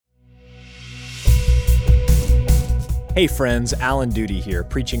Hey friends, Alan Duty here,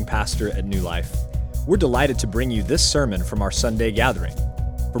 preaching pastor at New Life. We're delighted to bring you this sermon from our Sunday gathering.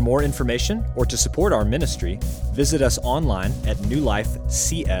 For more information or to support our ministry, visit us online at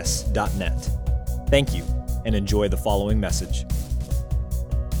newlifecs.net. Thank you, and enjoy the following message.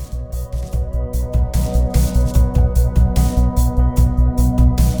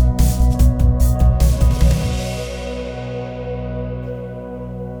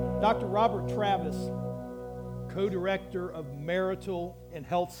 Dr. Robert Travis, co-director of marital and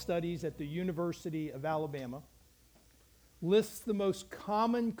health studies at the University of Alabama, lists the most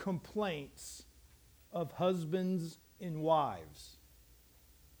common complaints of husbands and wives.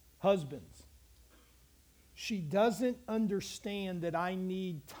 Husbands, she doesn't understand that I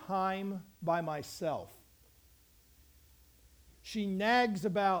need time by myself. She nags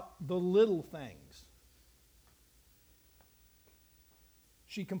about the little things.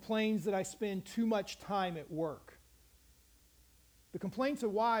 She complains that I spend too much time at work. The complaints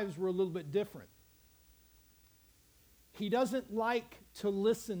of wives were a little bit different. He doesn't like to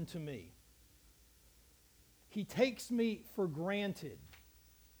listen to me. He takes me for granted.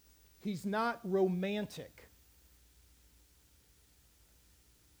 He's not romantic.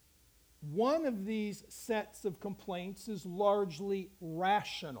 One of these sets of complaints is largely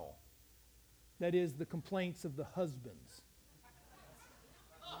rational. That is, the complaints of the husbands.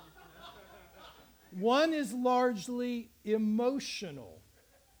 One is largely emotional,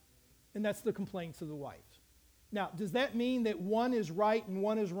 and that's the complaints of the wife. Now, does that mean that one is right and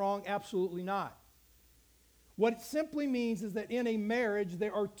one is wrong? Absolutely not. What it simply means is that in a marriage,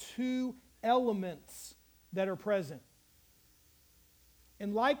 there are two elements that are present.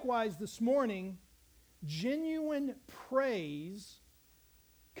 And likewise, this morning, genuine praise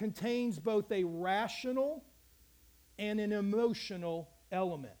contains both a rational and an emotional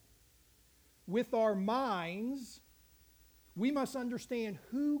element. With our minds, we must understand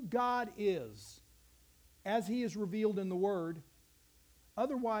who God is as He is revealed in the Word.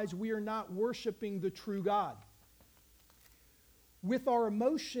 Otherwise, we are not worshiping the true God. With our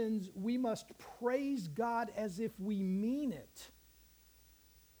emotions, we must praise God as if we mean it.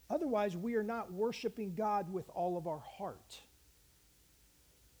 Otherwise, we are not worshiping God with all of our heart.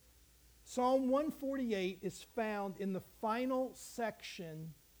 Psalm 148 is found in the final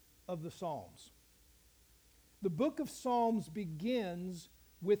section of the Psalms. The book of Psalms begins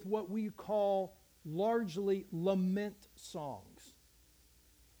with what we call largely lament songs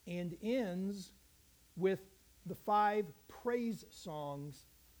and ends with the 5 praise songs,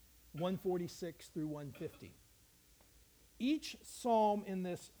 146 through 150. Each psalm in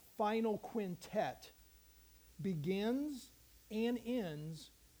this final quintet begins and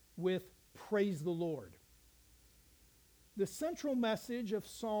ends with praise the Lord. The central message of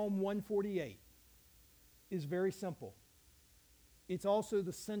Psalm 148 is very simple. It's also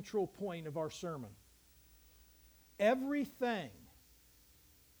the central point of our sermon. Everything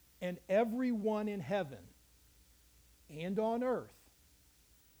and everyone in heaven and on earth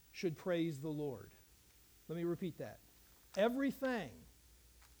should praise the Lord. Let me repeat that. Everything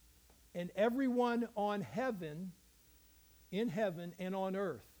and everyone on heaven, in heaven and on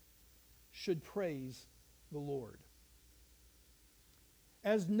earth, should praise the Lord.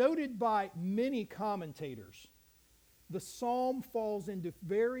 As noted by many commentators, the psalm falls into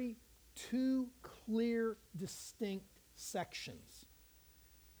two clear, distinct sections.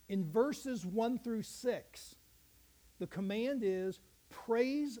 In verses 1 through 6, the command is,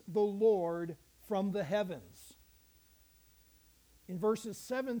 praise the Lord from the heavens. In verses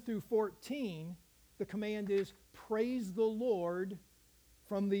 7 through 14, the command is, praise the Lord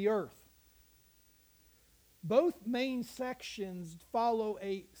from the earth. Both main sections follow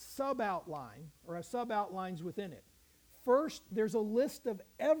a sub-outline, or a sub-outlines within it. First, there's a list of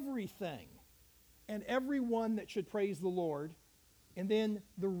everything and everyone that should praise the Lord, and then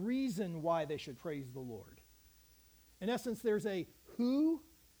the reason why they should praise the Lord. In essence, there's a who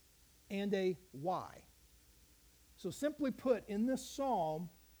and a why. So simply put, in this psalm,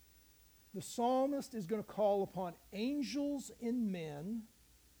 the psalmist is going to call upon angels and men,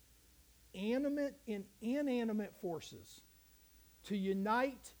 animate and inanimate forces, to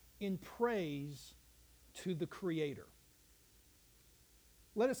unite in praise to the Creator.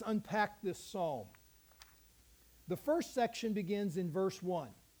 Let us unpack this psalm. The first section begins in verse 1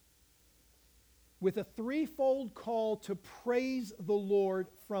 with a threefold call to praise the Lord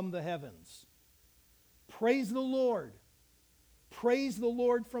from the heavens. Praise the Lord. Praise the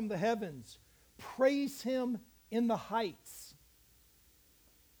Lord from the heavens. Praise Him in the heights.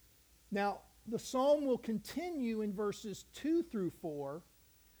 Now, the psalm will continue in verses 2 through 4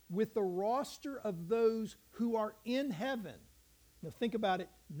 with the roster of those who are in heaven. Now think about it,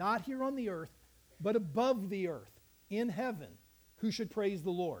 not here on the earth, but above the earth, in heaven, who should praise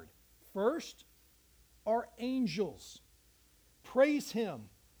the Lord. First are angels. Praise him,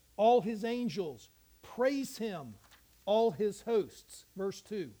 all his angels. Praise him, all his hosts. Verse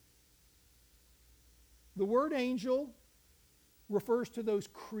 2. The word angel refers to those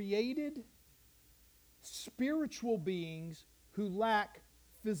created spiritual beings who lack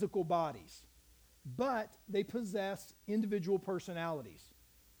physical bodies, but they possess individual personalities.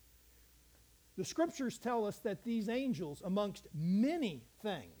 The scriptures tell us that these angels, amongst many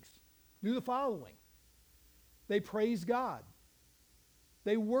things, do the following. They praise God.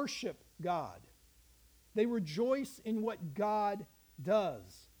 They worship God. They rejoice in what God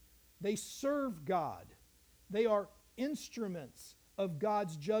does. They serve God. They are instruments of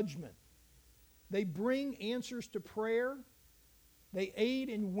God's judgment. They bring answers to prayer. They aid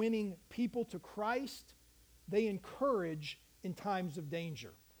in winning people to Christ. They encourage in times of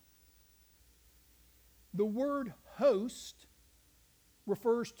danger. The word host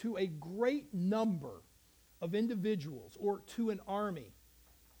refers to a great number of individuals or to an army.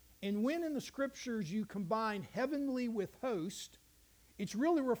 And when in the scriptures you combine heavenly with host, it's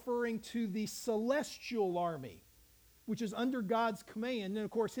really referring to the celestial army, which is under God's command. And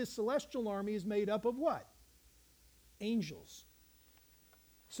of course, his celestial army is made up of what? Angels.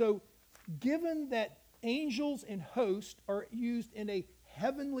 So, given that angels and host are used in a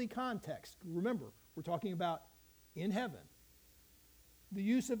heavenly context, remember, we're talking about in heaven, the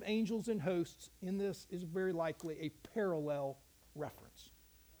use of angels and hosts in this is very likely a parallel reference.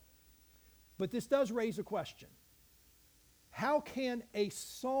 But this does raise a question. How can a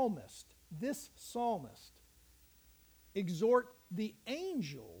psalmist, this psalmist, exhort the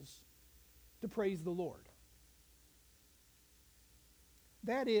angels to praise the Lord?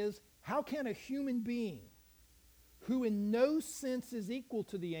 That is, how can a human being who in no sense is equal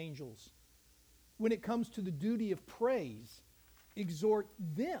to the angels when it comes to the duty of praise exhort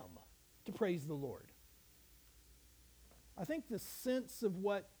them to praise the Lord? I think the sense of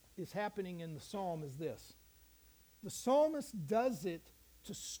what is happening in the psalm is this. The psalmist does it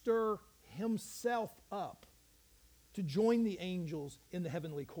to stir himself up to join the angels in the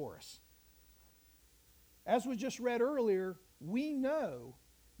heavenly chorus. As was just read earlier, we know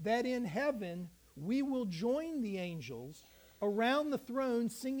that in heaven we will join the angels around the throne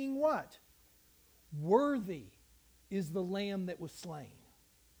singing what? Worthy is the Lamb that was slain.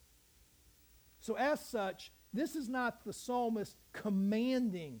 So as such, this is not the psalmist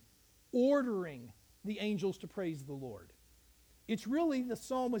commanding, ordering the angels to praise the Lord. It's really the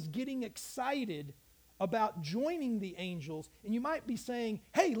psalmist getting excited about joining the angels. And you might be saying,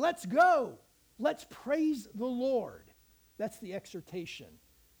 hey, let's go. Let's praise the Lord. That's the exhortation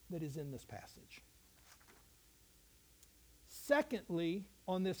that is in this passage. Secondly,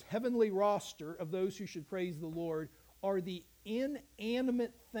 on this heavenly roster of those who should praise the Lord are the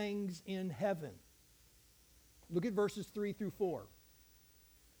inanimate things in heaven. Look at verses 3 through 4.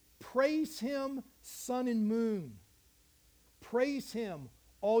 Praise him, sun and moon. Praise him,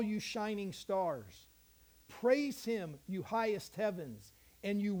 all you shining stars. Praise him, you highest heavens,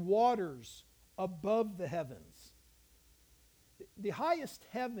 and you waters above the heavens. The highest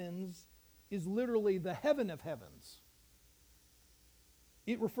heavens is literally the heaven of heavens.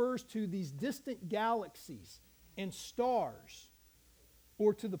 It refers to these distant galaxies and stars,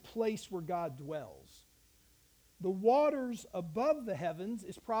 or to the place where God dwells. The waters above the heavens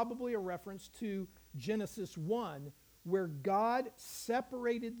is probably a reference to Genesis 1, where God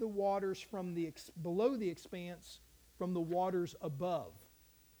separated the waters from below the expanse from the waters above.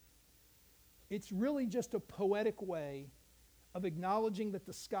 It's really just a poetic way of acknowledging that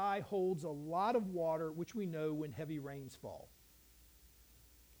the sky holds a lot of water, which we know when heavy rains fall.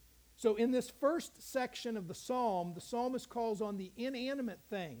 So in this first section of the psalm, the psalmist calls on the inanimate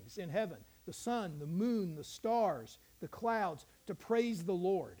things in heaven, the sun, the moon, the stars, the clouds, to praise the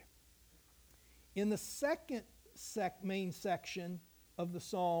Lord. In the second main section of the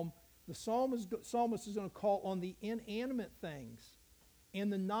psalm, the psalmist is going to call on the inanimate things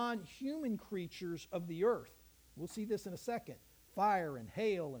and the non-human creatures of the earth. We'll see this in a second. Fire and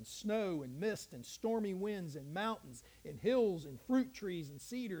hail and snow and mist and stormy winds and mountains and hills and fruit trees and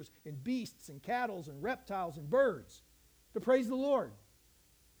cedars and beasts and cattle and reptiles and birds to praise the Lord.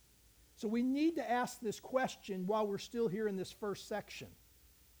 So we need to ask this question while we're still here in this first section.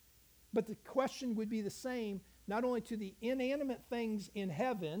 But the question would be the same not only to the inanimate things in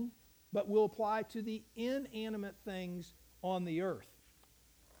heaven, but will apply to the inanimate things on the earth.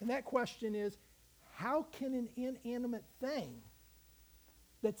 And that question is, how can an inanimate thing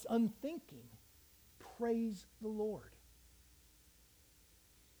that's unthinking, praise the Lord.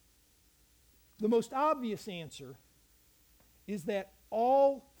 The most obvious answer is that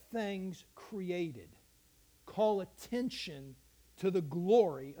all things created call attention to the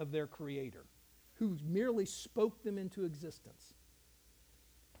glory of their Creator, who merely spoke them into existence.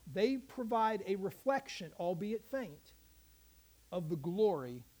 They provide a reflection, albeit faint, of the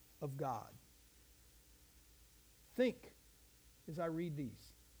glory of God. Think as I read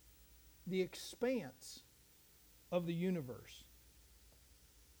these. The expanse of the universe,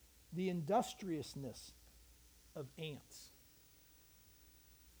 the industriousness of ants,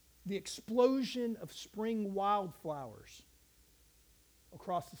 the explosion of spring wildflowers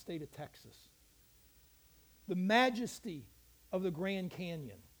across the state of Texas, the majesty of the Grand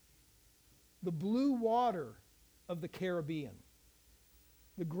Canyon, the blue water of the Caribbean,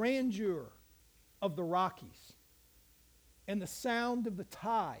 the grandeur of the Rockies, and the sound of the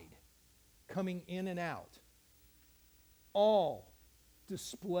tide coming in and out, all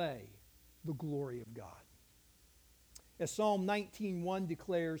display the glory of God. As Psalm 19:1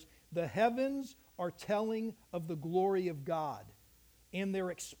 declares, the heavens are telling of the glory of God, and their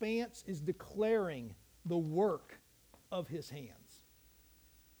expanse is declaring the work of His hands.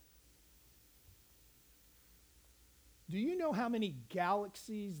 Do you know how many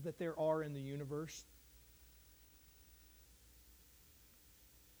galaxies that there are in the universe?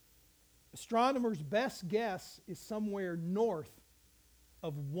 Astronomers' best guess is somewhere north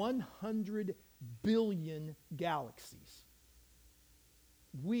of 100 billion galaxies.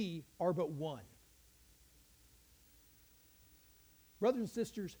 We are but one. Brothers and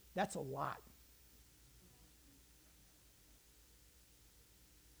sisters, that's a lot.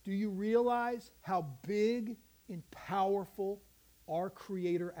 Do you realize how big and powerful our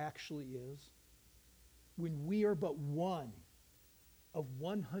Creator actually is? When we are but one of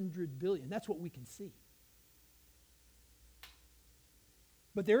 100 billion. That's what we can see.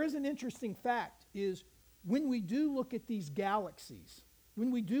 But there is an interesting fact, is when we do look at these galaxies,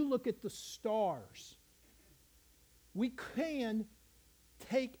 when we do look at the stars, we can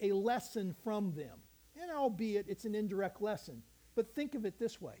take a lesson from them. And albeit it's an indirect lesson, but think of it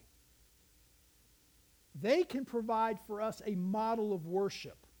this way. They can provide for us a model of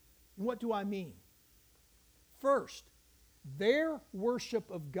worship. And what do I mean? First, their worship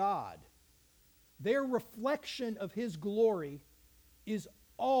of God, their reflection of His glory, is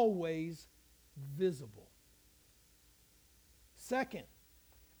always visible. Second,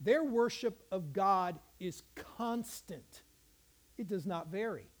 their worship of God is constant. It does not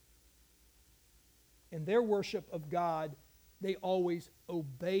vary. In their worship of God, they always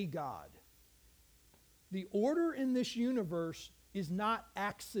obey God. The order in this universe is not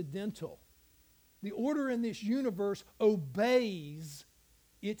accidental. The order in this universe obeys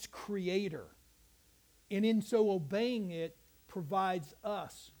its Creator. And in so obeying it, provides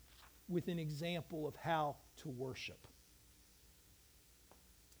us with an example of how to worship.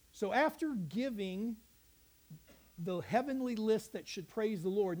 So after giving the heavenly list that should praise the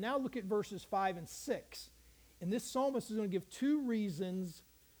Lord, now look at verses 5 and 6. And this psalmist is going to give two reasons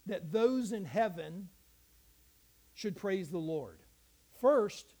that those in heaven should praise the Lord.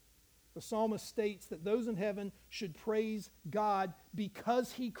 First, the psalmist states that those in heaven should praise God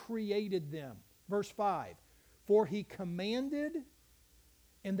because He created them. Verse 5, for He commanded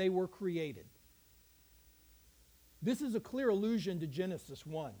and they were created. This is a clear allusion to Genesis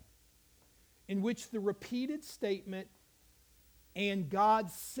 1, in which the repeated statement, and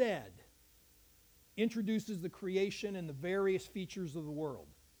God said, introduces the creation and the various features of the world.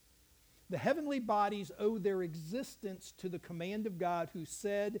 The heavenly bodies owe their existence to the command of God, who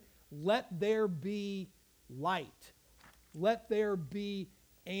said, let there be light. Let there be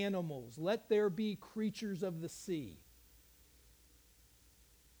animals. Let there be creatures of the sea.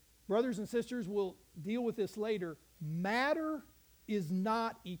 Brothers and sisters, we'll deal with this later. Matter is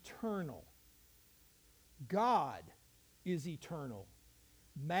not eternal. God is eternal.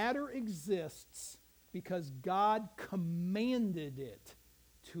 Matter exists because God commanded it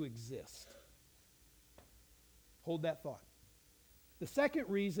to exist. Hold that thought. The second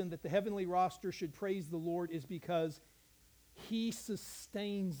reason that the heavenly roster should praise the Lord is because He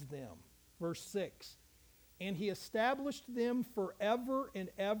sustains them. Verse 6, and He established them forever and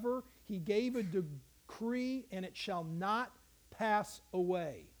ever. He gave a decree, and it shall not pass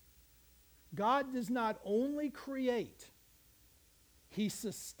away. God does not only create, He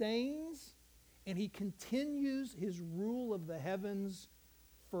sustains, and He continues His rule of the heavens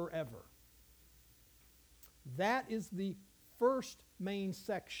forever. That is the first main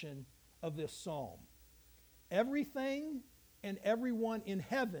section of this psalm. Everything and everyone in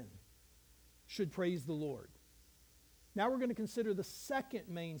heaven should praise the Lord. Now we're going to consider the second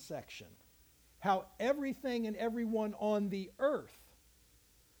main section, how everything and everyone on the earth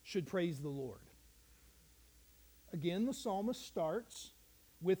should praise the Lord. Again, the psalmist starts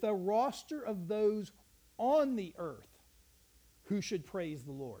with a roster of those on the earth who should praise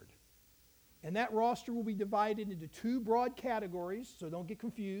the Lord. And that roster will be divided into two broad categories, so don't get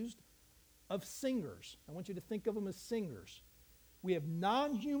confused, of singers. I want you to think of them as singers. We have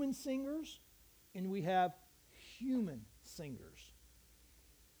non-human singers, and we have human singers.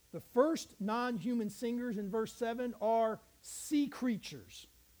 The first non-human singers in verse 7 are sea creatures.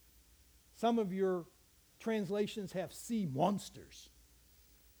 Some of your translations have sea monsters.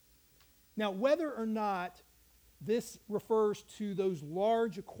 Now, whether or not this refers to those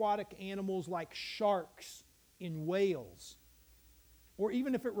large aquatic animals like sharks and whales, or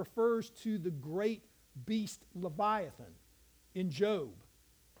even if it refers to the great beast Leviathan in Job,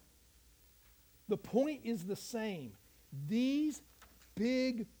 the point is the same. These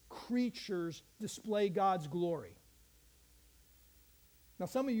big creatures display God's glory. Now,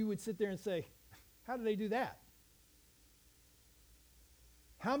 some of you would sit there and say, how do they do that?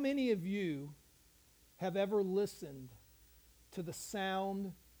 How many of you have ever listened to the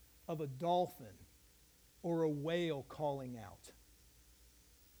sound of a dolphin or a whale calling out?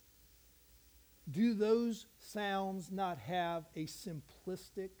 Do those sounds not have a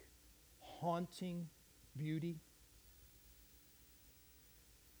simplistic, haunting beauty?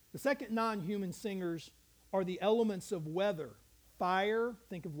 The second non-human singers are the elements of weather. Fire,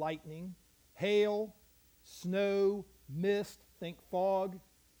 think of lightning. Hail, snow, mist, think fog,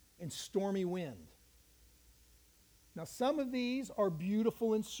 and stormy wind. Now, some of these are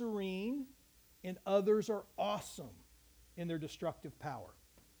beautiful and serene, and others are awesome in their destructive power.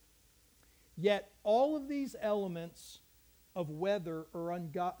 Yet, all of these elements of weather are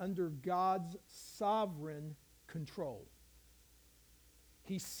under God's sovereign control.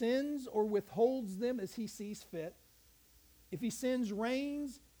 He sends or withholds them as He sees fit. If He sends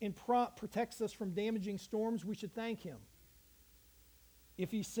rains and protects us from damaging storms, we should thank Him.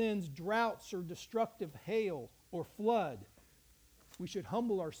 If He sends droughts or destructive hail or flood, we should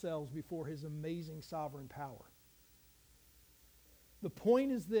humble ourselves before His amazing sovereign power. The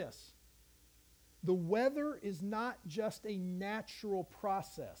point is this: the weather is not just a natural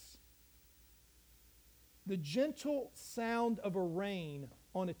process. The gentle sound of a rain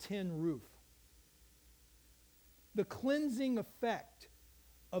on a tin roof, the cleansing effect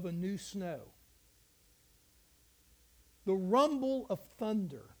of a new snow, the rumble of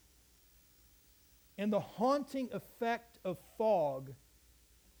thunder, and the haunting effect of fog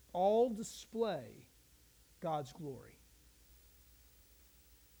all display God's glory.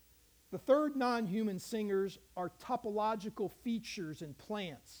 The third non-human singers are topological features in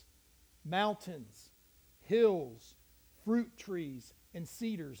plants, mountains, hills, fruit trees, and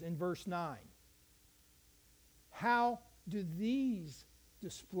cedars in verse 9. How do these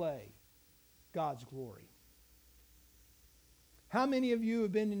display God's glory? How many of you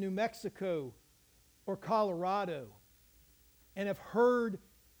have been to New Mexico or Colorado and have heard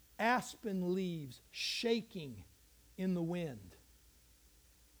aspen leaves shaking in the wind?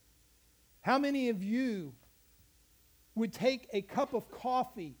 How many of you would take a cup of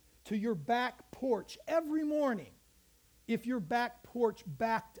coffee to your back porch every morning if your back porch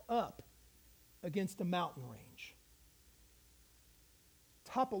backed up against a mountain range?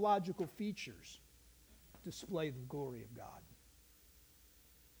 Topological features display the glory of God.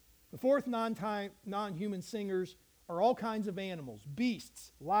 The fourth non-human singers are all kinds of animals,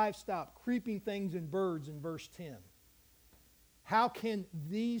 beasts, livestock, creeping things, and birds in verse 10. How can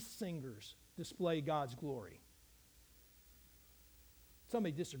these singers display God's glory? Some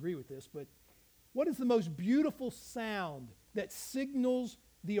may disagree with this, but what is the most beautiful sound that signals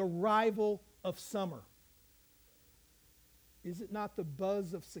the arrival of summer? Is it not the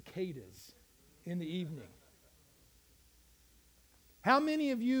buzz of cicadas in the evening? How many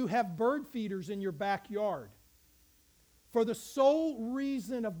of you have bird feeders in your backyard for the sole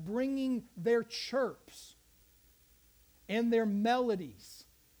reason of bringing their chirps and their melodies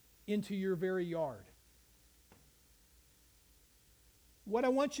into your very yard? What I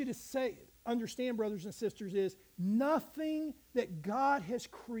want you to understand, brothers and sisters, is nothing that God has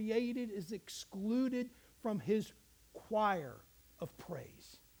created is excluded from His choir of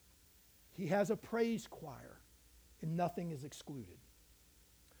praise. He has a praise choir, and nothing is excluded.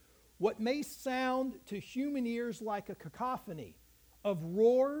 What may sound to human ears like a cacophony of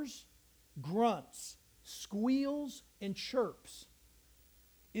roars, grunts, squeals, and chirps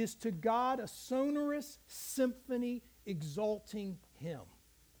is to God a sonorous symphony exalting Him.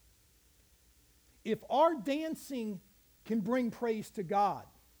 If our dancing can bring praise to God,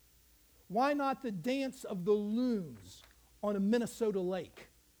 why not the dance of the loons on a Minnesota lake?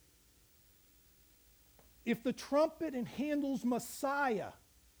 If the trumpet in Handel's Messiah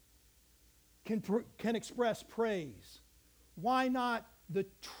can express praise, why not the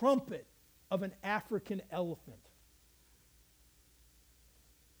trumpet of an African elephant?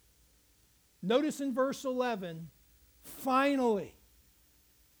 Notice in verse 11, finally,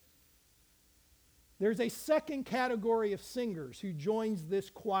 there's a second category of singers who joins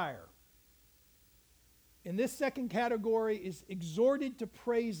this choir. And this second category is exhorted to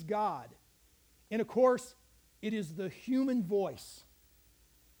praise God. And of course, it is the human voice.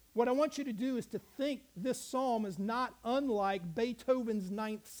 What I want you to do is to think this psalm is not unlike Beethoven's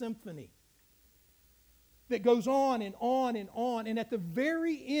Ninth Symphony that goes on and on and on. And at the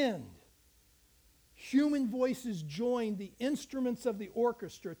very end, human voices join the instruments of the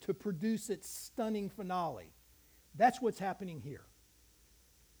orchestra to produce its stunning finale. That's what's happening here.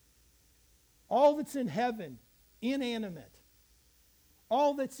 All that's in heaven, inanimate.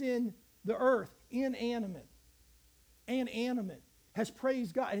 All that's in the earth, inanimate and animate, has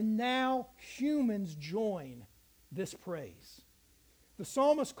praised God. And now humans join this praise. The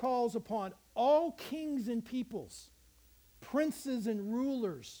psalmist calls upon all kings and peoples, princes and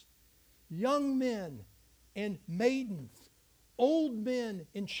rulers, young men and maidens, old men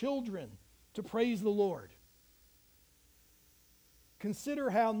and children to praise the Lord. Consider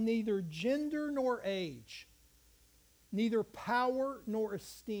how neither gender nor age, neither power nor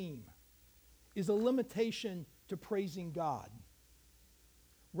esteem is a limitation to praising God.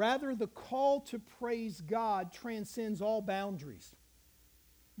 Rather, the call to praise God transcends all boundaries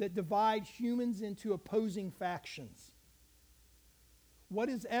that divide humans into opposing factions. What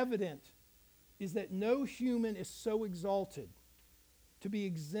is evident is that no human is so exalted to be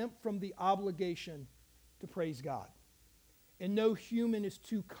exempt from the obligation to praise God. And no human is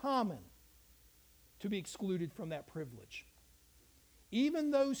too common to be excluded from that privilege.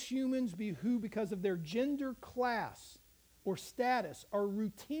 Even those humans who, because of their gender, class, or status, are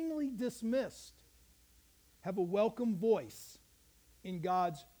routinely dismissed, have a welcome voice in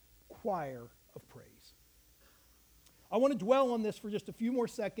God's choir of praise. I want to dwell on this for just a few more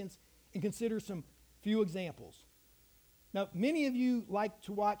seconds and consider some few examples. Now, many of you like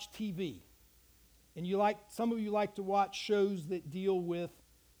to watch TV, and some of you like to watch shows that deal with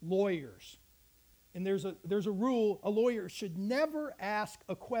lawyers. And there's a rule: a lawyer should never ask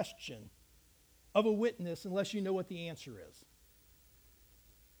a question of a witness unless you know what the answer is.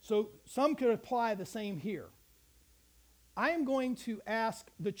 So some could apply the same here. I am going to ask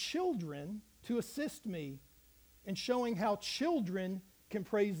the children to assist me in showing how children can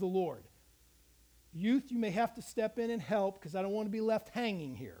praise the Lord. Youth, you may have to step in and help because I don't want to be left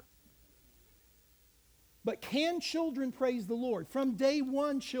hanging here. But can children praise the Lord? From day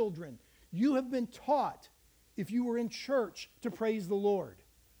one, children, you have been taught, if you were in church, to praise the Lord.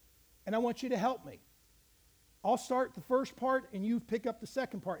 And I want you to help me. I'll start the first part and you pick up the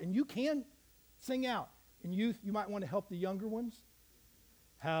second part. And you can sing out. And youth, you might want to help the younger ones.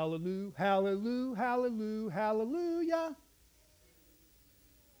 Hallelujah, hallelujah, hallelujah, hallelujah.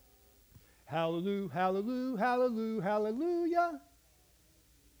 Hallelujah, hallelujah, hallelujah, hallelujah.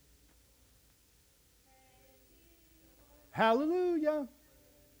 Hallelujah.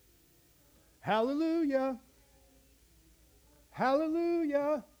 Hallelujah.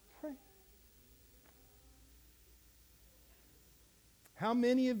 Hallelujah. Pray. How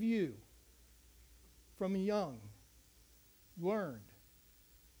many of you from young learned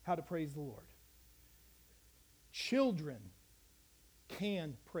how to praise the Lord? Children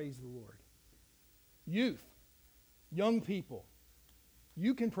can praise the Lord. Youth, young people,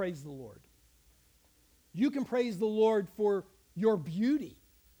 you can praise the Lord. You can praise the Lord for your beauty,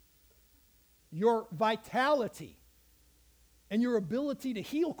 your vitality, and your ability to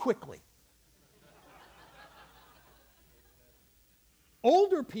heal quickly.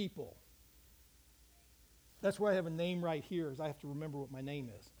 Older people, that's why I have a name right here, is I have to remember what my name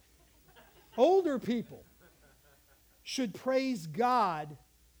is. Older people should praise God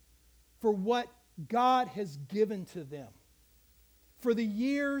for what God has given to them. For the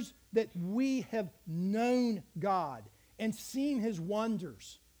years that we have known God and seen His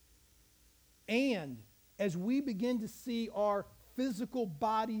wonders. And as we begin to see our physical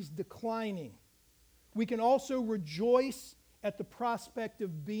bodies declining, we can also rejoice at the prospect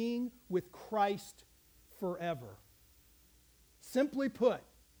of being with Christ forever. Simply put,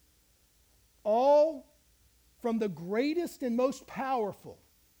 all from the greatest and most powerful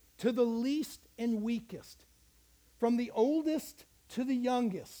to the least and weakest, from the oldest to the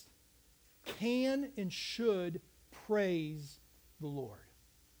youngest, can and should praise the Lord.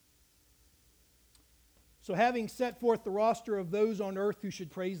 So having set forth the roster of those on earth who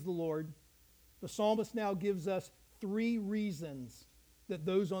should praise the Lord, the psalmist now gives us 3 reasons that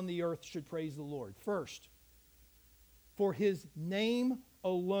those on the earth should praise the Lord. First, for his name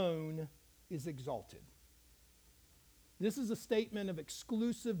alone is exalted. This is a statement of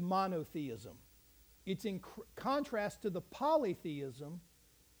exclusive monotheism. It's in contrast to the polytheism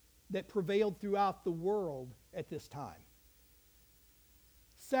that prevailed throughout the world at this time.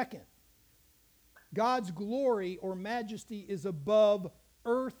 Second, God's glory or majesty is above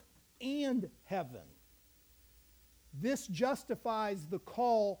earth and heaven. This justifies the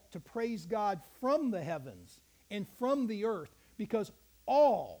call to praise God from the heavens and from the earth, because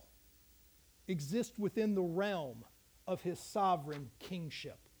all exist within the realm of his sovereign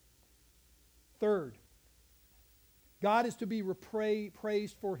kingship. Third, God is to be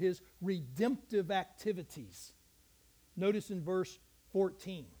praised for his redemptive activities. Notice in verse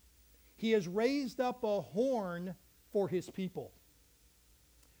 14, he has raised up a horn for his people.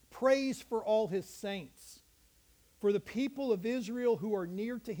 Praise for all his saints. For the people of Israel who are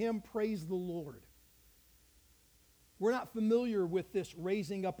near to him, praise the Lord. We're not familiar with this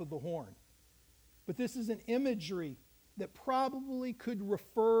raising up of the horn, but this is an imagery that probably could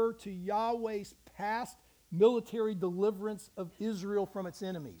refer to Yahweh's past military deliverance of Israel from its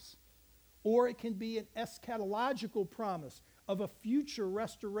enemies. Or it can be an eschatological promise of a future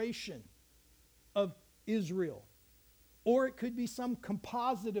restoration of Israel. Or it could be some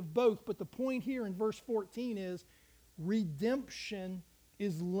composite of both. But the point here in verse 14 is redemption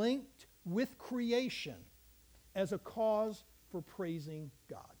is linked with creation as a cause for praising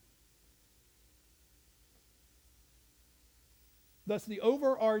God. Thus, the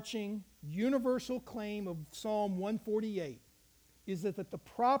overarching universal claim of Psalm 148 is that the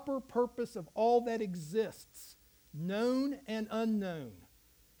proper purpose of all that exists, known and unknown,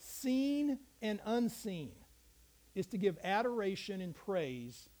 seen and unseen, is to give adoration and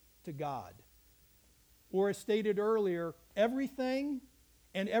praise to God. Or as stated earlier, everything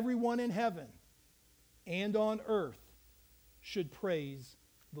and everyone in heaven and on earth should praise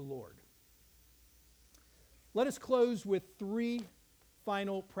the Lord. Let us close with 3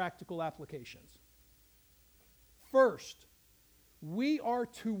 final practical applications. First, we are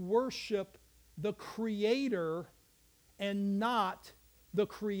to worship the Creator and not the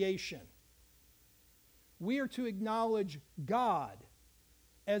creation. We are to acknowledge God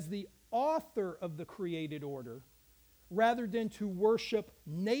as the author of the created order rather than to worship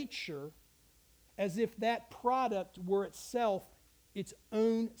nature as if that product were itself its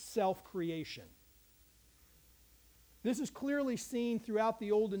own self-creation. This is clearly seen throughout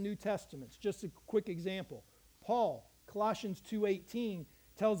the Old and New Testaments. Just a quick example. Paul, Colossians 2:18,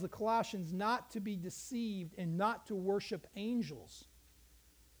 tells the Colossians not to be deceived and not to worship angels.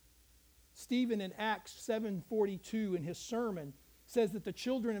 Stephen in Acts 7:42 in his sermon says that the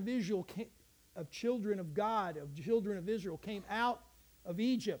children of Israel, children of Israel came out of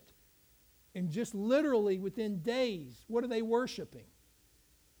Egypt, and just literally within days, what are they worshiping?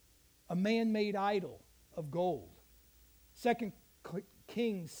 A man-made idol of gold. 2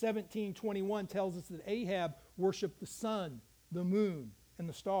 Kings 17:21 tells us that Ahab worshiped the sun, the moon, and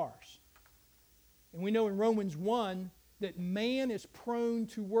the stars. And we know in Romans 1 that man is prone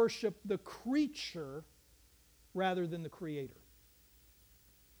to worship the creature rather than the Creator.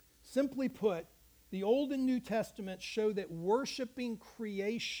 Simply put, the Old and New Testaments show that worshiping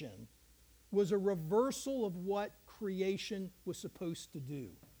creation was a reversal of what creation was supposed to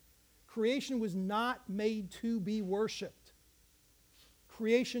do. Creation was not made to be worshiped.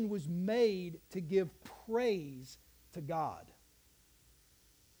 Creation was made to give praise to God.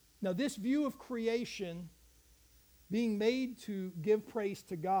 Now, this view of creation being made to give praise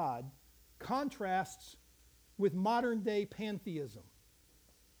to God contrasts with modern-day pantheism.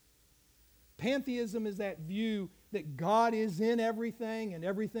 Pantheism is that view that God is in everything and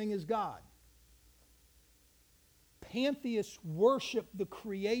everything is God. Pantheists worship the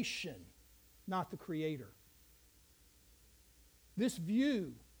creation, not the Creator. This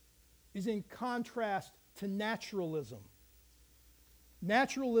view is in contrast to naturalism.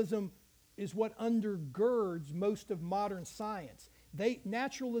 Naturalism is what undergirds most of modern science.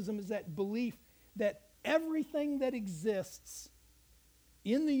 Naturalism is that belief that everything that exists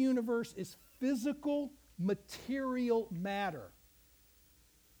in the universe is physical, material matter.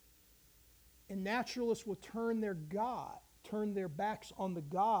 And naturalists will turn their backs on the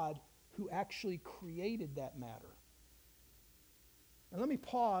God who actually created that matter. And let me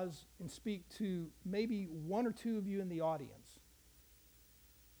pause and speak to maybe one or two of you in the audience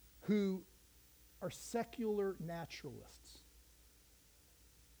who are secular naturalists.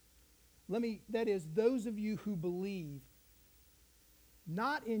 That is, those of you who believe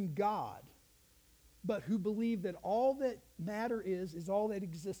not in God, but who believe that all that matter is all that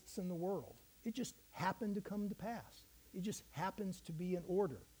exists in the world. It just happened to come to pass. It just happens to be in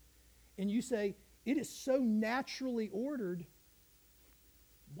order. And you say, it is so naturally ordered,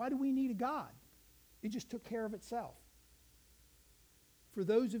 why do we need a God? It just took care of itself. For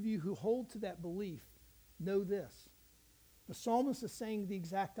those of you who hold to that belief, know this. The psalmist is saying the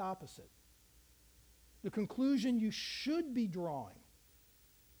exact opposite. The conclusion you should be drawing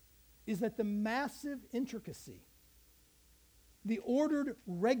is that the massive intricacy, the ordered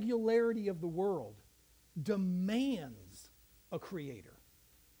regularity of the world demands a creator.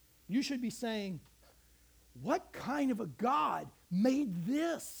 You should be saying, what kind of a God made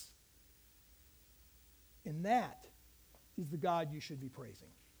this? And that is the God you should be praising.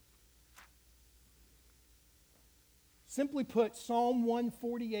 Simply put, Psalm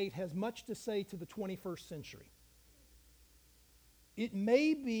 148 has much to say to the 21st century. It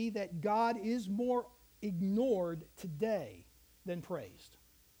may be that God is more ignored today than praised.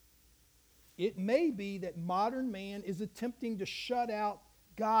 It may be that modern man is attempting to shut out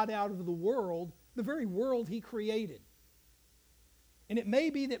God out of the world, the very world he created. And it may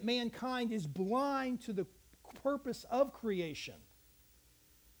be that mankind is blind to the purpose of creation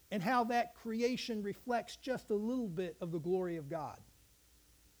and how that creation reflects just a little bit of the glory of God.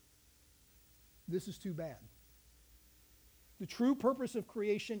 This is too bad. The true purpose of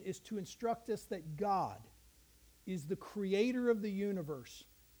creation is to instruct us that God is the creator of the universe,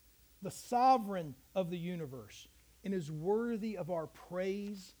 the sovereign of the universe, and is worthy of our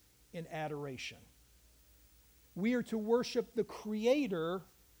praise and adoration. We are to worship the creator,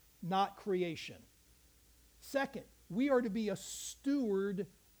 not creation. Second, we are to be a steward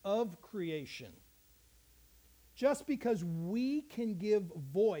of creation. Just because we can give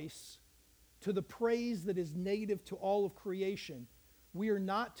voice to the praise that is native to all of creation, we are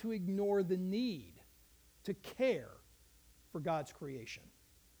not to ignore the need to care for God's creation.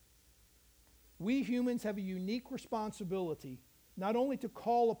 We humans have a unique responsibility not only to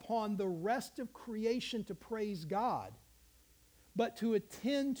call upon the rest of creation to praise God, but to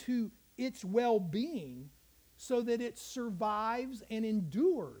attend to its well-being so that it survives and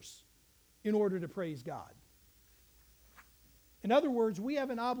endures in order to praise God. In other words, we have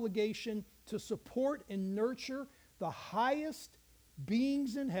an obligation to support and nurture the highest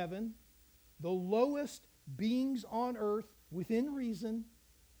beings in heaven, the lowest beings on earth within reason,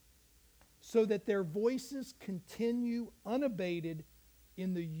 so that their voices continue unabated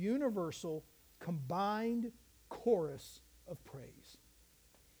in the universal combined chorus of praise.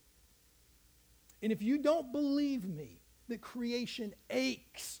 And if you don't believe me that creation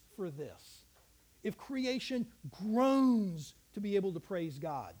aches for this, if creation groans to be able to praise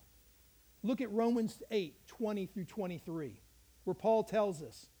God, look at Romans 8:20 through 23, where Paul tells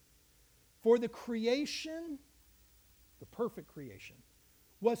us, for the creation, the perfect creation,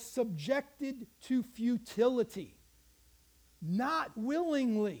 was subjected to futility, not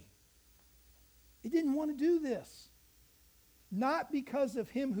willingly. It didn't want to do this. Not because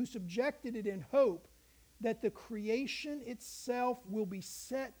of him who subjected it, in hope that the creation itself will be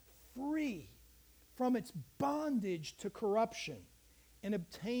set free from its bondage to corruption and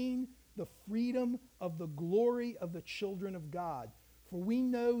obtain the freedom of the glory of the children of God. For we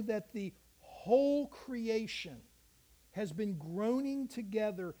know that the whole creation has been groaning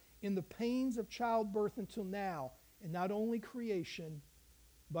together in the pains of childbirth until now, and not only creation,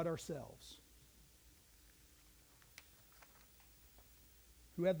 but ourselves,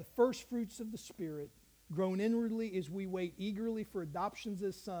 who have the first fruits of the Spirit, groan inwardly as we wait eagerly for adoptions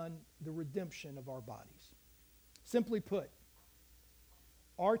as son, the redemption of our bodies. Simply put,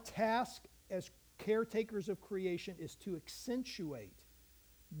 our task as caretakers of creation is to accentuate,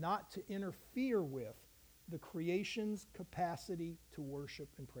 not to interfere with, the creation's capacity to worship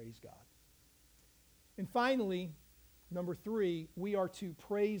and praise God. And finally, number 3, we are to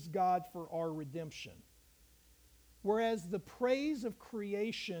praise God for our redemption. Whereas the praise of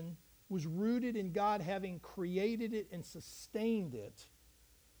creation was rooted in God having created it and sustained it,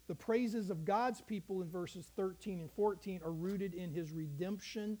 the praises of God's people in verses 13 and 14 are rooted in his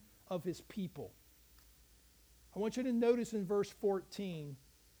redemption of his people. I want you to notice in verse 14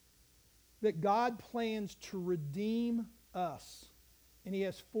 that God plans to redeem us, and he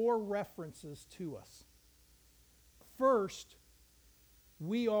has 4 references to us. First,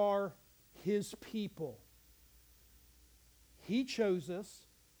 we are his people. He chose us.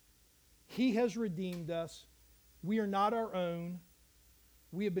 He has redeemed us. We are not our own.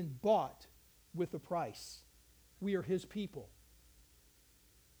 We have been bought with a price. We are His people.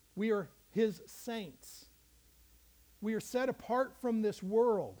 We are His saints. We are set apart from this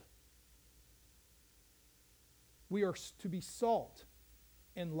world. We are to be salt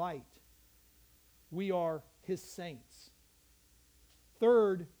and light. We are His saints.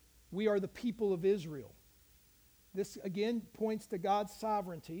 Third, we are the people of Israel. This again points to God's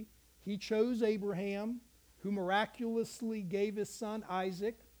sovereignty. He chose Abraham, who miraculously gave his son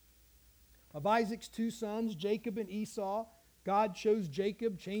Isaac. Of Isaac's two sons, Jacob and Esau, God chose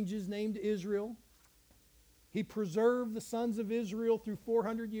Jacob, changed his name to Israel. He preserved the sons of Israel through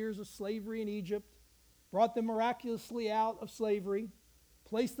 400 years of slavery in Egypt, brought them miraculously out of slavery,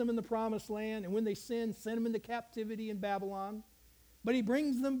 placed them in the promised land, and when they sinned, sent them into captivity in Babylon. But He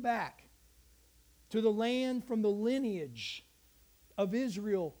brings them back to the land from the lineage of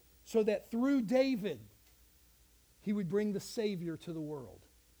Israel so that through David, He would bring the Savior to the world.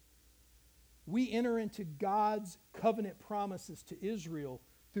 We enter into God's covenant promises to Israel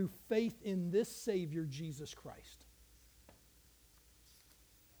through faith in this Savior, Jesus Christ.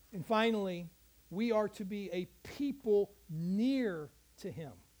 And finally, we are to be a people near to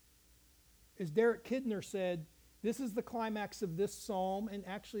Him. As Derek Kidner said, this is the climax of this psalm and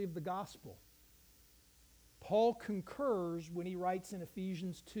actually of the gospel. Paul concurs when he writes in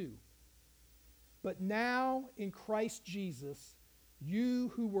Ephesians 2. But now in Christ Jesus,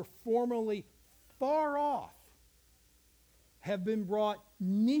 you who were formerly far off have been brought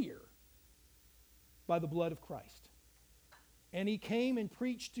near by the blood of Christ. And He came and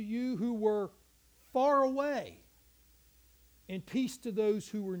preached to you who were far away, and peace to those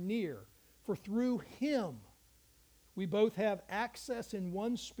who were near. For through Him we both have access in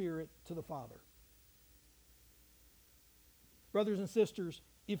one Spirit to the Father. Brothers and sisters,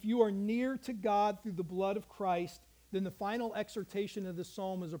 if you are near to God through the blood of Christ, then the final exhortation of this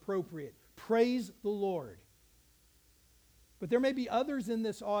psalm is appropriate. Praise the Lord. But there may be others in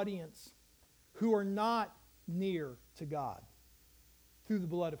this audience who are not near to God through the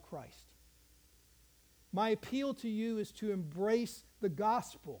blood of Christ. My appeal to you is to embrace the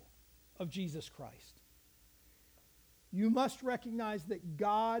gospel of Jesus Christ. You must recognize that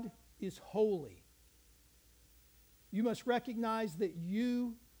God is holy. You must recognize that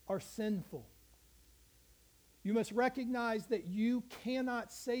you are sinful. You must recognize that you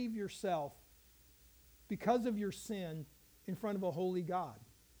cannot save yourself because of your sin in front of a holy God.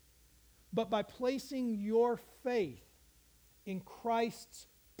 But by placing your faith in Christ's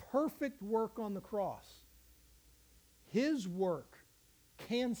perfect work on the cross, His work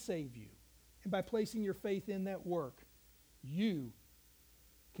can save you. And by placing your faith in that work, you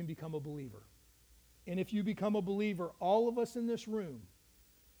can become a believer. And if you become a believer, all of us in this room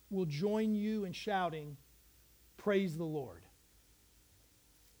will join you in shouting, "Praise the Lord."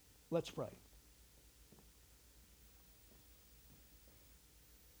 Let's pray.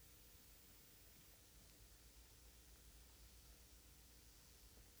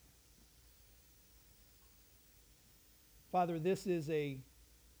 Father, this is a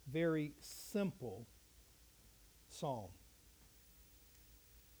very simple psalm.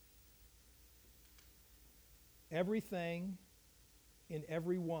 Everything and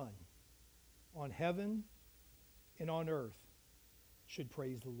everyone on heaven and on earth should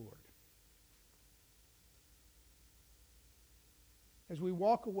praise the Lord. As we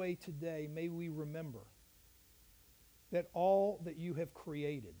walk away today, may we remember that all that you have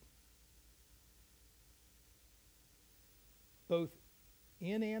created, both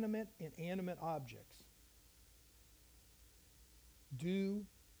inanimate and animate objects, do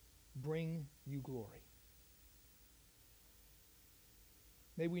bring you glory.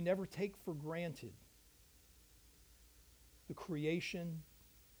 May we never take for granted the creation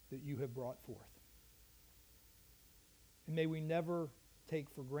that you have brought forth. And may we never take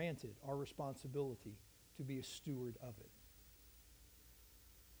for granted our responsibility to be a steward of it.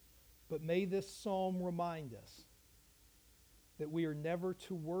 But may this psalm remind us that we are never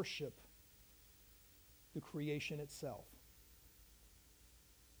to worship the creation itself,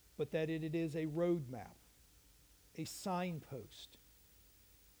 but that it is a roadmap, a signpost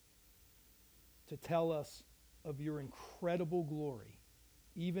to tell us of your incredible glory,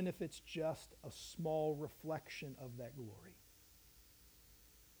 even if it's just a small reflection of that glory.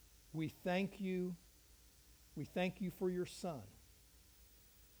 We thank you. We thank you for your Son,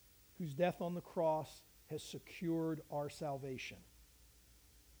 whose death on the cross has secured our salvation.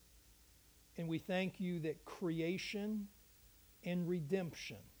 And we thank you that creation and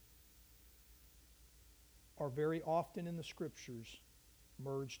redemption are very often in the Scriptures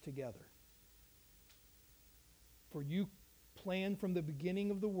merged together. For you planned from the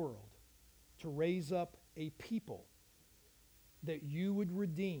beginning of the world to raise up a people that you would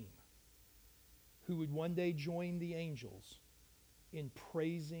redeem, who would one day join the angels in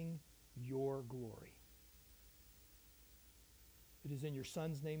praising your glory. It is in your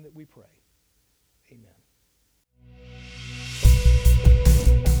Son's name that we pray. Amen.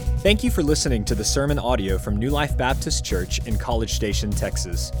 Thank you for listening to the sermon audio from New Life Baptist Church in College Station,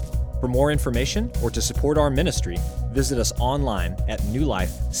 Texas. For more information or to support our ministry, visit us online at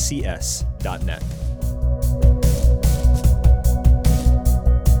newlifecs.net.